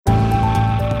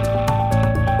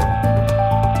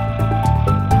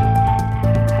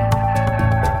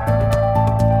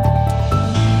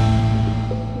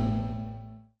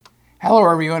Hello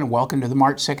everyone and welcome to the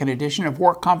March 2nd edition of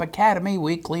WorkComp Academy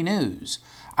Weekly News.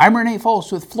 I'm Renee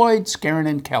Folse with Floyd, Skeren,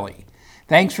 and Kelly.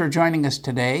 Thanks for joining us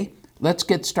today. Let's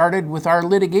get started with our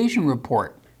litigation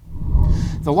report.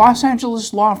 The Los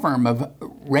Angeles law firm of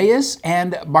Reyes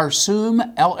and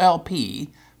Barsoum LLP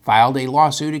filed a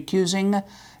lawsuit accusing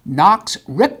Knox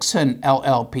Rixson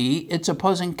LLP, its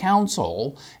opposing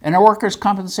counsel, in a workers'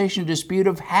 compensation dispute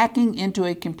of hacking into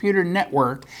a computer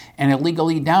network and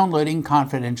illegally downloading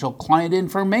confidential client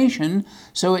information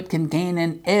so it can gain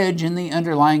an edge in the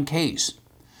underlying case.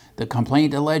 The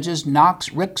complaint alleges Knox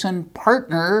Rixson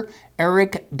partner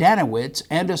Eric Danowitz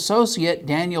and associate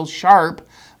Daniel Sharp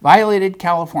violated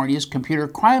California's computer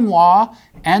crime law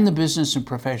and the Business and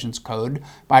Professions Code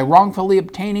by wrongfully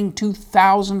obtaining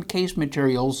 2,000 case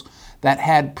materials that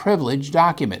had privileged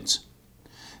documents.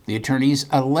 The attorneys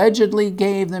allegedly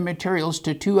gave the materials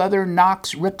to two other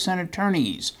Knox Rixson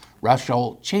attorneys,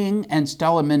 Russell Ching and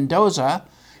Stella Mendoza,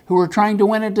 who were trying to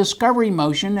win a discovery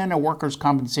motion in a workers'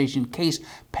 compensation case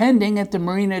pending at the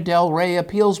Marina del Rey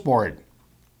Appeals Board.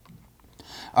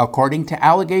 According to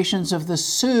allegations of the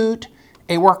suit,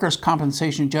 a workers'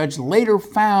 compensation judge later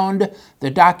found the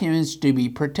documents to be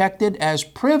protected as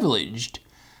privileged,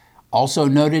 also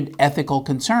noted ethical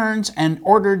concerns, and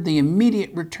ordered the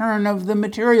immediate return of the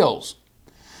materials.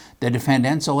 The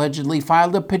defendants allegedly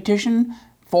filed a petition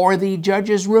for the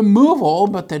judge's removal,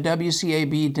 but the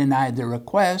WCAB denied the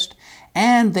request,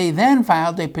 and they then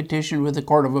filed a petition with the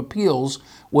Court of Appeals,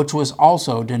 which was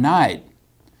also denied.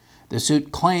 The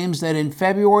suit claims that in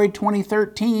February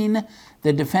 2013,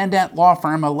 the defendant law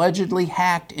firm allegedly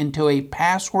hacked into a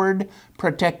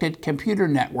password-protected computer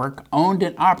network owned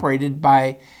and operated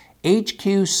by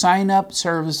HQ Sign-Up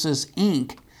Services,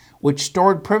 Inc., which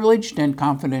stored privileged and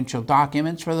confidential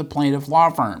documents for the plaintiff law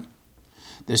firm.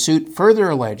 The suit further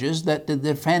alleges that the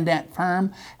defendant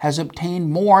firm has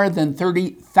obtained more than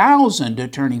 30,000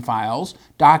 attorney files,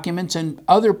 documents, and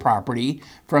other property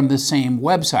from the same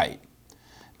website.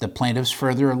 The plaintiffs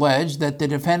further allege that the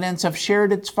defendants have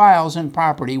shared its files and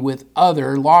property with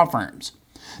other law firms.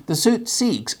 The suit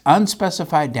seeks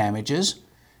unspecified damages,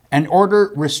 an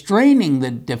order restraining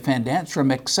the defendants from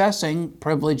accessing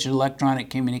privileged electronic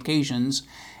communications,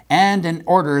 and an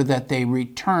order that they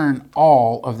return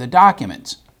all of the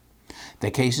documents. The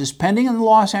case is pending in the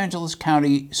Los Angeles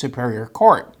County Superior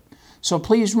Court. So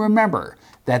please remember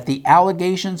that the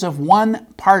allegations of one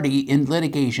party in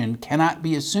litigation cannot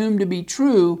be assumed to be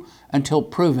true until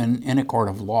proven in a court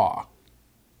of law.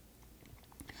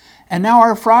 And now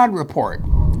our fraud report.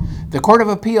 The Court of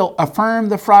Appeal affirmed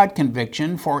the fraud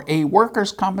conviction for a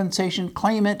workers' compensation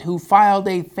claimant who filed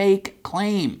a fake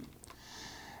claim.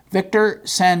 Victor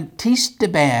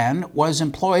Santisteban was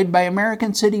employed by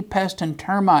American City Pest and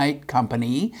Termite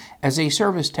Company as a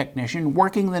service technician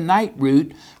working the night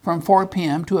route from 4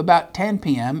 p.m. to about 10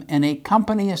 p.m. in a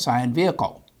company-assigned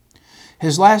vehicle.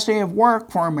 His last day of work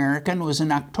for American was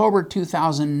in October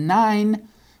 2009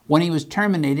 when he was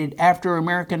terminated after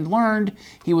American learned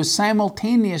he was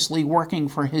simultaneously working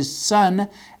for his son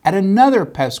at another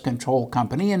pest control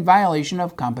company in violation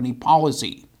of company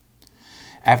policy.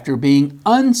 After being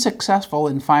unsuccessful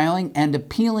in filing and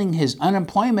appealing his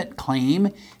unemployment claim,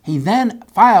 he then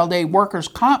filed a workers'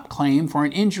 comp claim for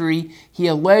an injury he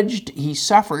alleged he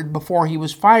suffered before he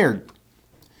was fired.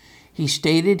 He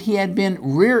stated he had been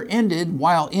rear-ended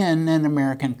while in an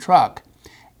American truck,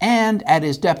 and at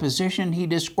his deposition he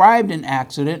described an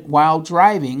accident while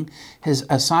driving his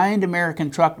assigned American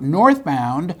truck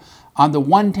northbound on the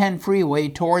 110 freeway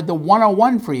toward the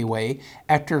 101 freeway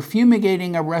after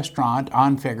fumigating a restaurant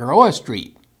on Figueroa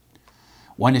Street.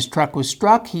 When his truck was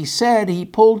struck, he said he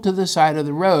pulled to the side of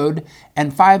the road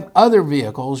and 5 other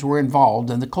vehicles were involved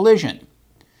in the collision.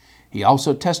 He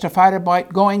also testified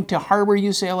about going to Harbor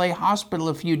UCLA Hospital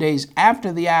a few days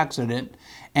after the accident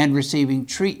and receiving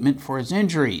treatment for his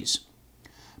injuries.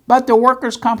 But the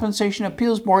Workers' Compensation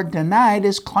Appeals Board denied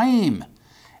his claim,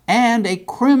 and a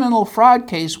criminal fraud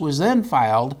case was then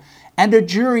filed, and a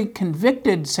jury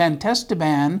convicted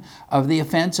Santisteban of the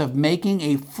offense of making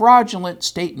a fraudulent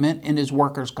statement in his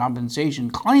workers' compensation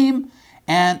claim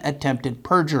and attempted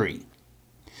perjury.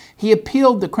 He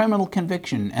appealed the criminal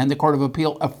conviction, and the Court of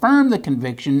Appeal affirmed the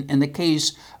conviction in the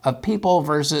case of People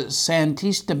v.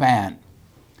 Santisteban.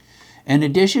 In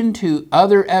addition to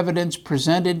other evidence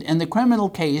presented in the criminal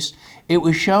case, it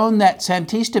was shown that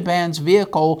Santisteban's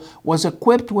vehicle was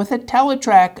equipped with a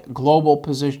Teletrack global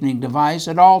positioning device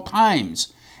at all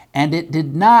times, and it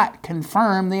did not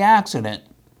confirm the accident.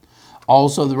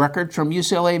 Also, the records from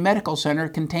UCLA Medical Center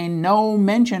contain no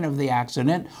mention of the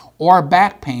accident or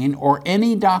back pain or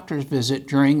any doctor's visit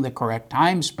during the correct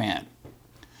time span.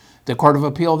 The Court of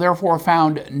Appeal therefore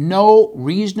found no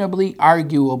reasonably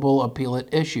arguable appeal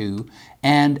at issue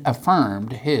and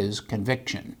affirmed his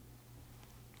conviction.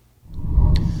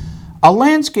 A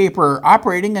landscaper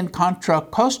operating in Contra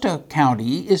Costa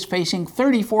County is facing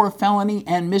 34 felony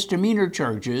and misdemeanor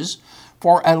charges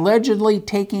for allegedly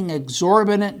taking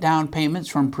exorbitant down payments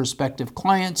from prospective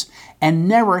clients and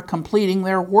never completing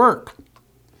their work.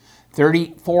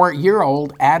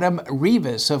 34-year-old Adam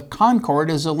Rivas of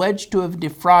Concord is alleged to have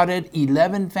defrauded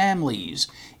 11 families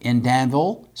in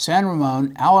Danville, San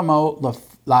Ramon, Alamo,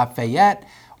 Lafayette,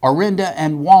 Orinda,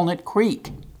 and Walnut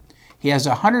Creek. He has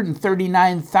a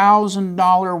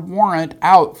 $139,000 warrant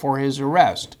out for his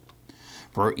arrest.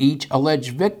 For each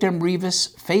alleged victim, Rivas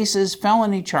faces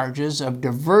felony charges of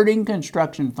diverting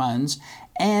construction funds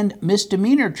and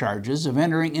misdemeanor charges of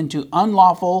entering into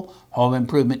unlawful home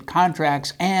improvement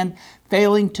contracts and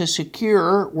failing to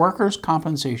secure workers'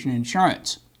 compensation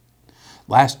insurance.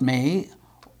 Last May,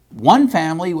 one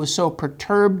family was so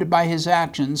perturbed by his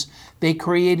actions, they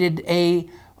created a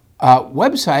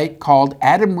website called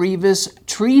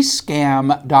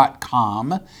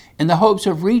AdamRivasTreeScam.com in the hopes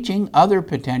of reaching other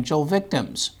potential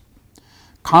victims.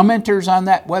 Commenters on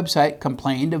that website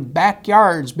complained of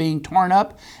backyards being torn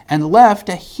up and left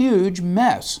a huge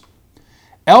mess.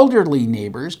 Elderly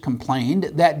neighbors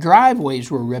complained that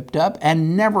driveways were ripped up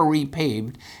and never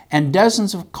repaved, and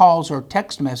dozens of calls or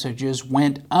text messages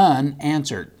went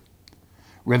unanswered.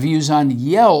 Reviews on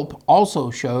Yelp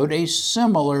also showed a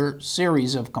similar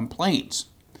series of complaints.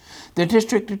 The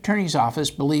district attorney's office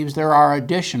believes there are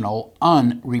additional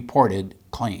unreported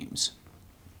claims.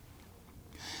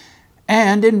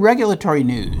 And in regulatory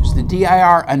news, the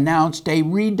DIR announced a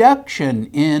reduction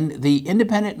in the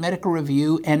independent medical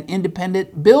review and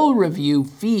independent bill review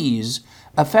fees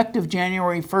effective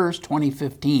January 1st,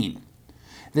 2015.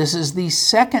 This is the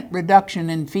second reduction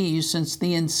in fees since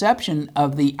the inception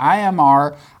of the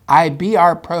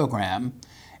IMR-IBR program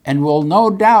and will no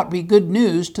doubt be good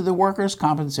news to the workers'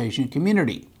 compensation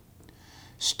community.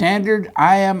 Standard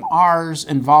IMRs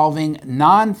involving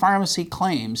non-pharmacy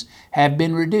claims have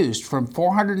been reduced from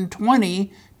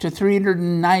 $420 to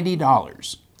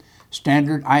 $390.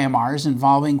 Standard IMRs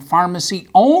involving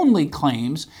pharmacy-only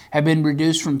claims have been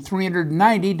reduced from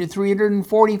 $390 to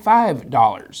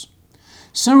 $345.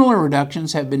 Similar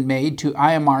reductions have been made to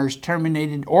IMRs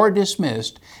terminated or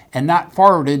dismissed and not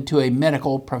forwarded to a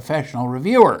medical professional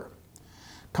reviewer.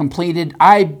 Completed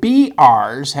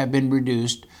IBRs have been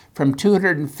reduced from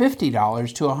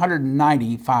 $250 to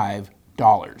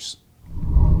 $195.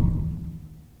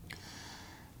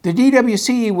 The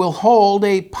DWC will hold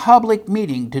a public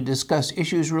meeting to discuss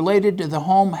issues related to the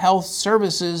Home Health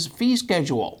Services fee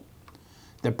schedule.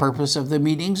 The purpose of the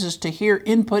meetings is to hear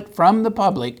input from the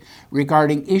public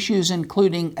regarding issues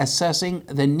including assessing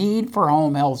the need for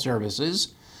home health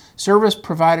services, service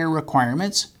provider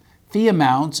requirements, fee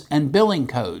amounts, and billing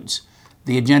codes.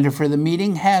 The agenda for the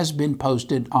meeting has been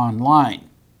posted online.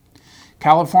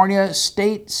 California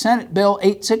State Senate Bill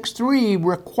 863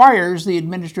 requires the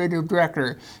administrative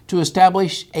director to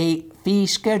establish a fee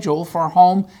schedule for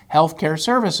home health care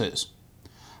services.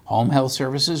 Home health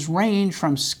services range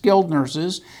from skilled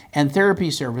nurses and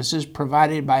therapy services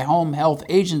provided by home health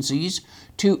agencies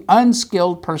to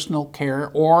unskilled personal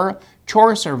care or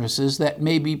chore services that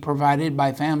may be provided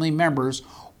by family members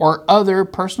or other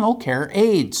personal care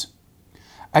aides.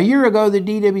 A year ago, the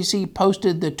DWC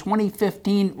posted the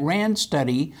 2015 RAND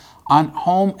study on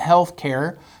home health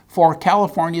care for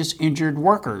California's injured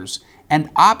workers and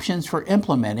options for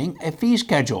implementing a fee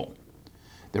schedule.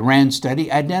 The RAND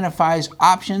study identifies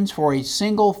options for a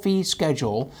single fee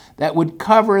schedule that would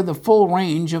cover the full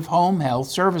range of home health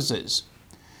services.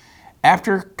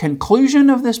 After conclusion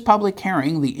of this public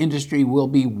hearing, the industry will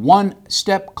be one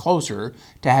step closer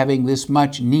to having this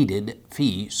much needed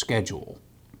fee schedule.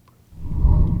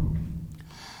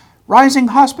 Rising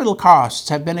hospital costs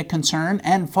have been a concern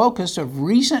and focus of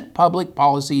recent public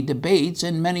policy debates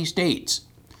in many states.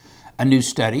 A new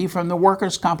study from the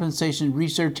Workers' Compensation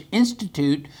Research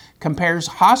Institute compares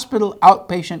hospital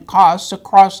outpatient costs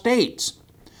across states.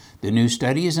 The new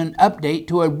study is an update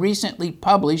to a recently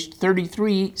published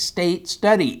 33-state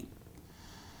study.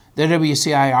 The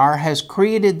WCIR has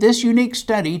created this unique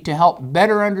study to help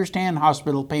better understand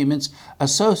hospital payments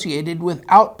associated with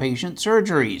outpatient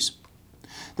surgeries.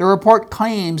 The report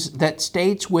claims that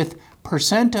states with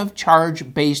percent of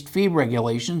charge-based fee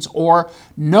regulations or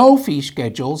no fee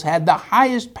schedules had the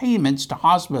highest payments to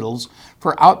hospitals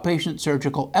for outpatient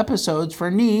surgical episodes for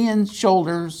knee and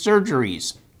shoulder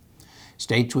surgeries.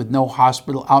 States with no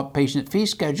hospital outpatient fee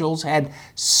schedules had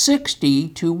 60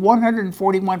 to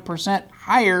 141%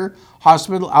 higher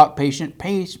hospital outpatient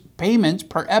payments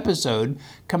per episode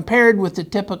compared with the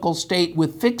typical state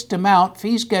with fixed amount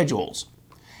fee schedules.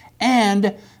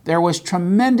 And there was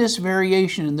tremendous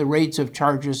variation in the rates of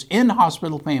charges in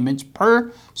hospital payments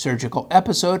per surgical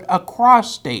episode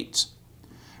across states.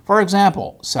 For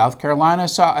example, South Carolina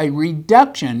saw a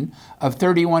reduction of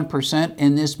 31%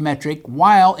 in this metric,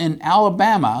 while in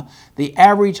Alabama, the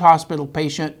average hospital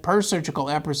patient per surgical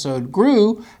episode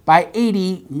grew by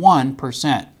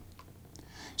 81%.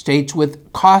 States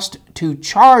with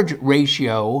cost-to-charge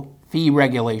ratio fee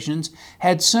regulations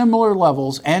had similar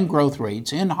levels and growth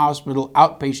rates in hospital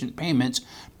outpatient payments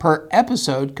per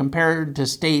episode compared to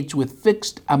states with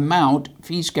fixed amount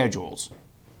fee schedules.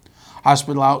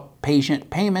 Hospital outpatient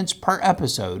payments per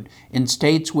episode in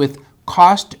states with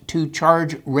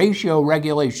cost-to-charge ratio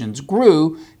regulations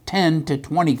grew 10 to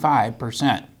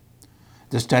 25%.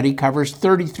 The study covers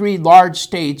 33 large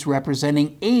states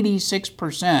representing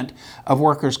 86% of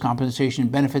workers' compensation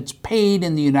benefits paid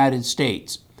in the United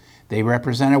States. They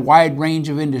represent a wide range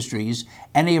of industries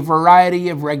and a variety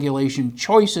of regulation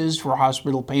choices for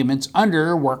hospital payments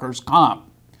under workers' comp.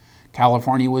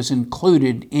 California was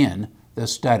included in the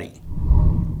study.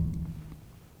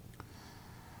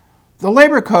 The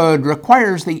Labor Code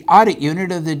requires the audit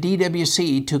unit of the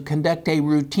DWC to conduct a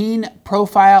routine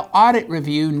profile audit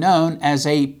review known as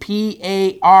a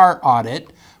PAR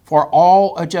audit for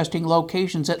all adjusting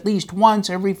locations at least once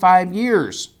every 5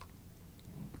 years.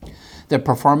 The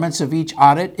performance of each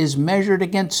audit is measured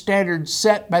against standards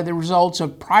set by the results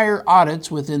of prior audits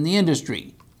within the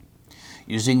industry.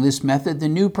 Using this method, the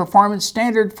new performance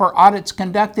standard for audits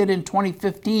conducted in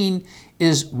 2015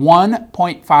 is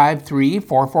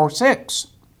 1.53446.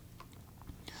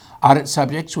 Audit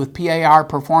subjects with PAR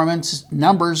performance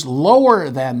numbers lower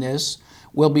than this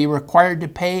will be required to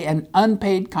pay any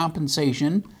unpaid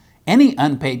compensation,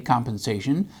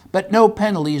 but no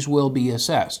penalties will be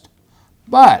assessed.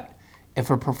 But if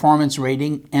a performance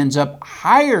rating ends up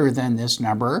higher than this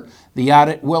number, the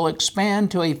audit will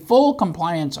expand to a full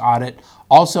compliance audit,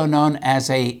 also known as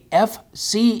a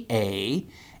FCA,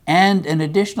 and an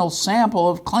additional sample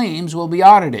of claims will be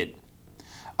audited.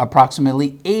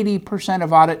 Approximately 80%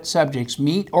 of audit subjects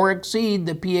meet or exceed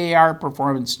the PAR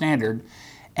performance standard,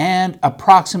 and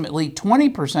approximately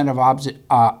 20% of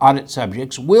audit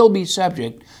subjects will be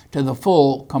subject to the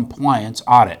full compliance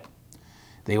audit.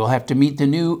 They will have to meet the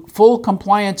new full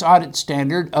compliance audit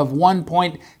standard of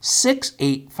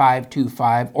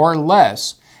 1.68525 or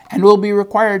less, and will be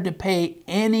required to pay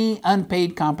any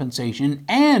unpaid compensation,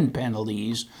 and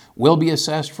penalties will be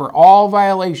assessed for all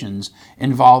violations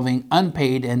involving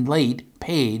unpaid and late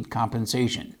paid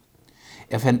compensation.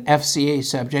 If an FCA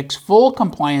subject's full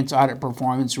compliance audit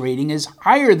performance rating is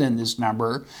higher than this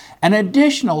number, an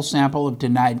additional sample of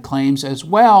denied claims as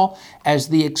well as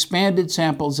the expanded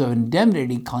samples of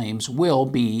indemnity claims will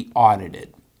be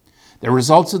audited. The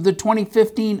results of the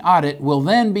 2015 audit will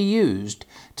then be used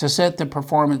to set the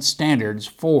performance standards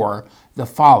for the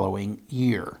following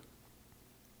year.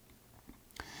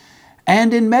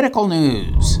 And in medical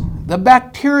news, the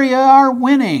bacteria are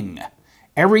winning.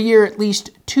 Every year, at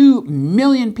least 2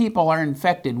 million people are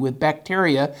infected with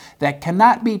bacteria that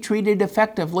cannot be treated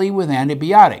effectively with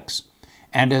antibiotics,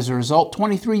 and as a result,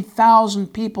 23,000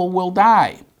 people will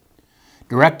die.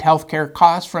 Direct healthcare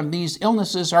costs from these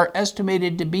illnesses are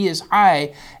estimated to be as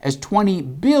high as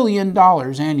 $20 billion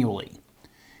annually.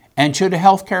 And should a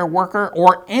healthcare worker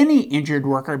or any injured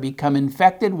worker become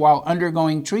infected while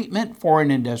undergoing treatment for an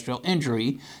industrial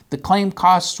injury, the claim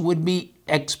costs would be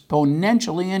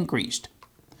exponentially increased.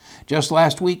 Just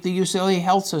last week, the UCLA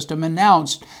Health System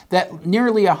announced that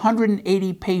nearly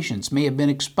 180 patients may have been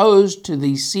exposed to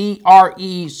the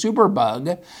CRE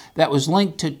superbug that was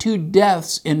linked to 2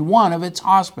 deaths in one of its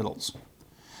hospitals.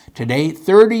 Today,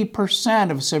 30%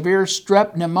 of severe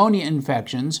strep pneumonia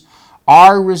infections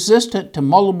are resistant to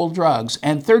multiple drugs,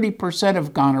 and 30%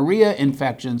 of gonorrhea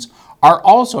infections are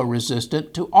also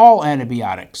resistant to all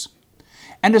antibiotics.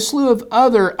 And a slew of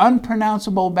other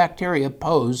unpronounceable bacteria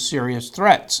pose serious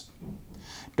threats.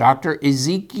 Dr.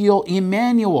 Ezekiel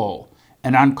Emanuel,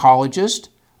 an oncologist,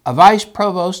 a vice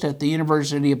provost at the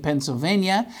University of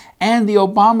Pennsylvania, and the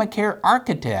Obamacare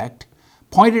architect,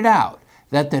 pointed out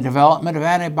that the development of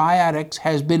antibiotics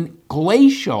has been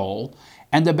glacial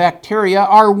and the bacteria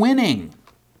are winning.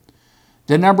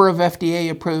 The number of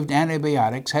FDA-approved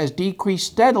antibiotics has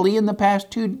decreased steadily in the past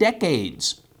 2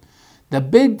 decades. The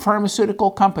big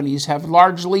pharmaceutical companies have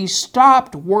largely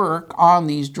stopped work on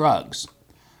these drugs.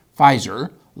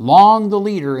 Pfizer, long the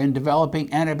leader in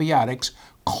developing antibiotics,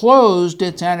 closed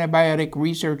its antibiotic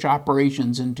research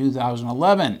operations in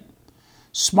 2011.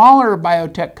 Smaller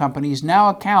biotech companies now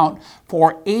account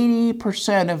for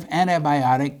 80% of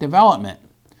antibiotic development.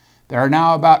 There are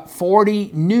now about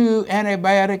 40 new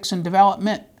antibiotics in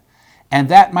development, and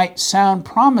that might sound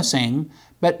promising,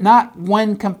 but not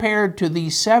when compared to the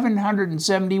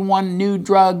 771 new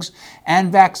drugs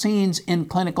and vaccines in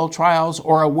clinical trials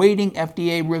or awaiting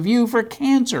FDA review for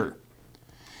cancer.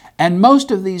 And most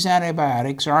of these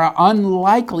antibiotics are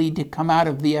unlikely to come out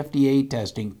of the FDA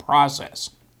testing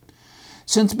process.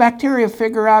 Since bacteria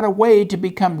figure out a way to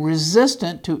become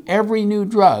resistant to every new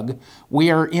drug,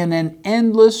 we are in an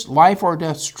endless life or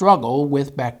death struggle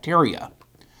with bacteria.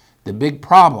 The big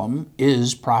problem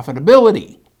is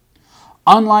profitability.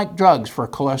 Unlike drugs for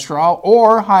cholesterol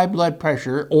or high blood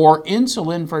pressure or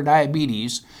insulin for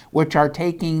diabetes, which are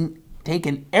taken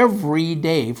every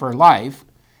day for life,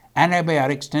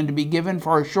 antibiotics tend to be given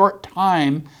for a short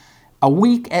time, a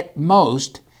week at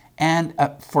most, and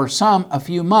for some a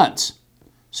few months.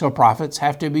 So profits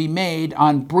have to be made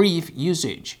on brief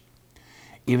usage.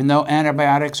 Even though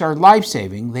antibiotics are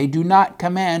life-saving, they do not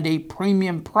command a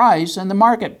premium price in the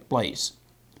marketplace.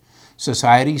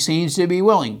 Society seems to be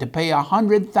willing to pay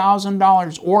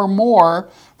 $100,000 or more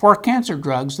for cancer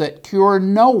drugs that cure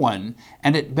no one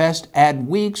and at best add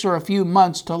weeks or a few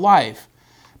months to life,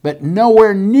 but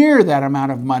nowhere near that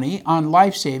amount of money on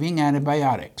life-saving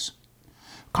antibiotics.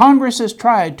 Congress has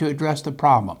tried to address the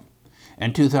problem.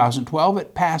 In 2012,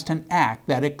 it passed an act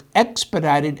that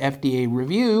expedited FDA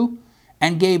review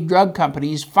and gave drug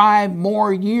companies 5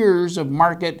 more years of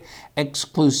market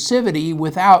exclusivity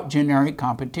without generic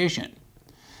competition.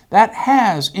 That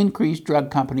has increased drug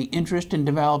company interest in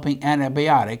developing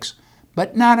antibiotics,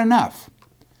 but not enough.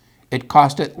 It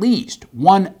cost at least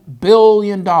 $1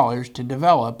 billion to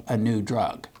develop a new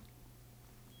drug.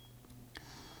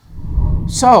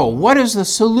 So, what is the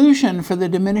solution for the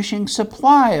diminishing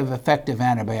supply of effective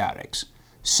antibiotics?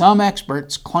 Some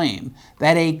experts claim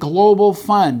that a global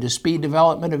fund to speed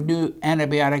development of new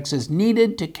antibiotics is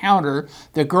needed to counter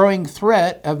the growing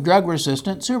threat of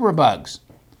drug-resistant superbugs.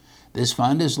 This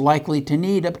fund is likely to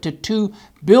need up to $2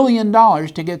 billion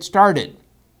to get started.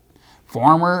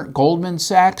 Former Goldman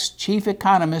Sachs chief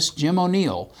economist Jim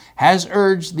O'Neill has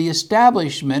urged the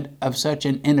establishment of such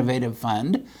an innovative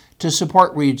fund to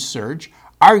support research,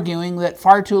 arguing that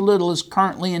far too little is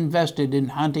currently invested in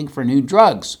hunting for new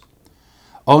drugs.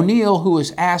 O'Neill, who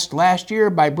was asked last year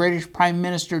by British Prime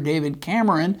Minister David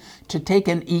Cameron to take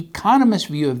an economist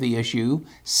view of the issue,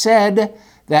 said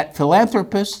that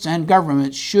philanthropists and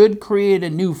governments should create a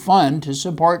new fund to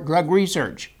support drug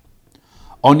research.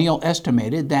 O'Neill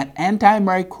estimated that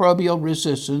antimicrobial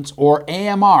resistance, or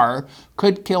AMR,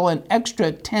 could kill an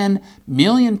extra 10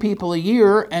 million people a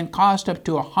year and cost up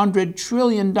to $100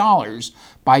 trillion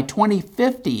by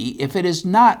 2050 if it is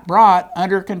not brought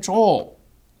under control.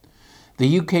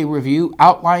 The UK review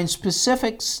outlines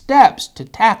specific steps to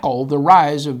tackle the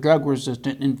rise of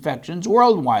drug-resistant infections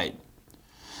worldwide.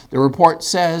 The report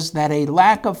says that a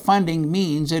lack of funding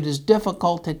means it is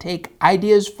difficult to take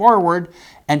ideas forward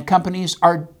and companies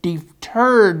are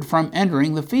deterred from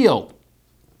entering the field.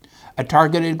 A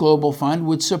targeted global fund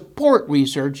would support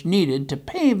research needed to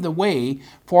pave the way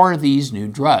for these new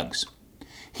drugs.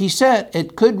 He said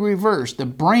it could reverse the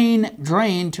brain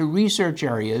drain to research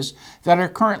areas that are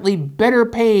currently better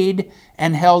paid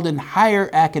and held in higher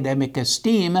academic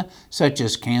esteem, such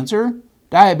as cancer,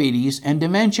 diabetes, and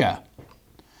dementia.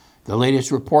 The latest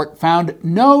report found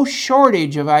no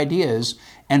shortage of ideas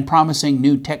and promising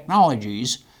new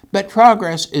technologies, but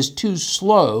progress is too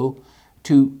slow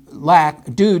due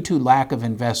to lack of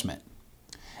investment.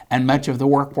 And much of the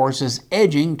workforce is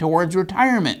edging towards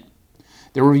retirement.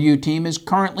 The review team is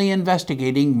currently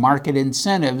investigating market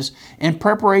incentives in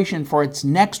preparation for its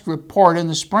next report in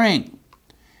the spring.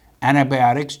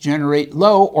 Antibiotics generate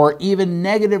low or even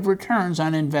negative returns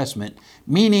on investment,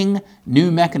 meaning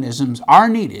new mechanisms are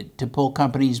needed to pull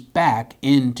companies back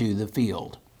into the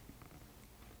field.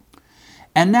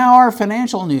 And now our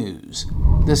financial news.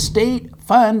 The State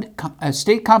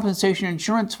Compensation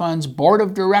Insurance Fund's Board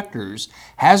of Directors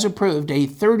has approved a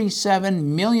 $37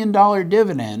 million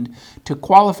dividend to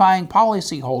qualifying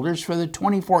policyholders for the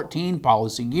 2014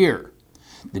 policy year.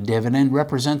 The dividend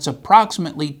represents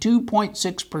approximately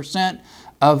 2.6%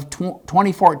 of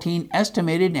 2014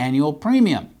 estimated annual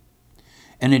premium.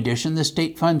 In addition, the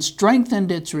state fund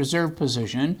strengthened its reserve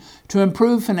position to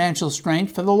improve financial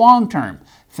strength for the long term,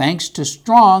 thanks to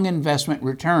strong investment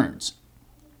returns.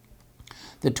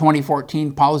 The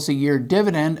 2014 policy year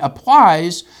dividend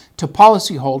applies to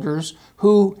policyholders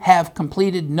who have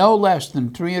completed no less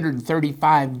than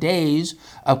 335 days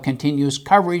of continuous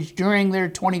coverage during their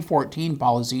 2014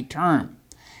 policy term,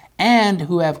 and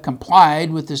who have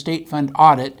complied with the state fund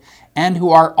audit and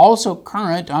who are also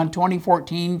current on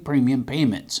 2014 premium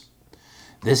payments.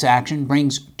 This action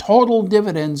brings total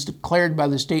dividends declared by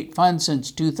the state fund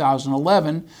since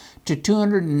 2011 to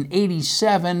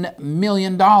 $287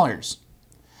 million.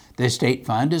 The state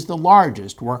fund is the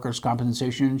largest workers'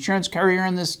 compensation insurance carrier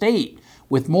in the state,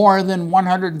 with more than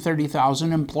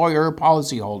 130,000 employer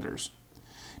policyholders.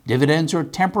 Dividends were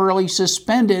temporarily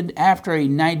suspended after a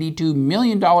 $92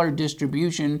 million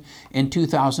distribution in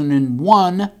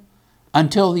 2001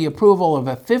 until the approval of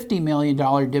a $50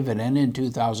 million dividend in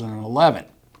 2011.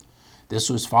 This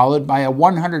was followed by a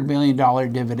 $100 million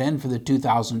dividend for the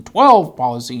 2012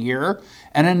 policy year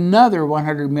and another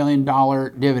 $100 million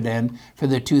dividend for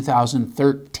the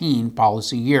 2013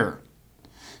 policy year.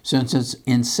 Since its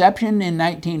inception in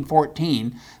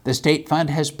 1914, the state fund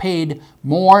has paid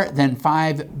more than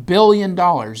 $5 billion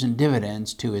in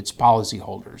dividends to its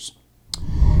policyholders.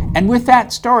 And with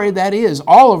that story, that is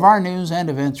all of our news and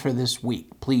events for this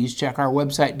week. Please check our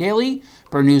website daily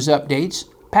for news updates,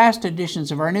 past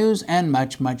editions of our news, and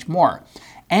much, much more.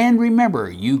 And remember,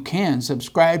 you can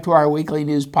subscribe to our weekly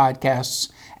news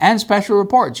podcasts and special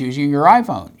reports using your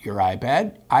iPhone, your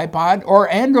iPad, iPod, or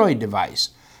Android device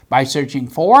by searching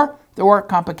for the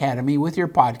WorkComp Academy with your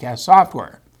podcast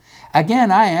software.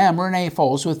 Again, I am Renee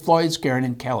Foles with Floyd, Skeren,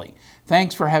 and Kelly.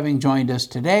 Thanks for having joined us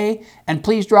today, and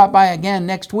please drop by again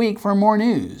next week for more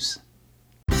news.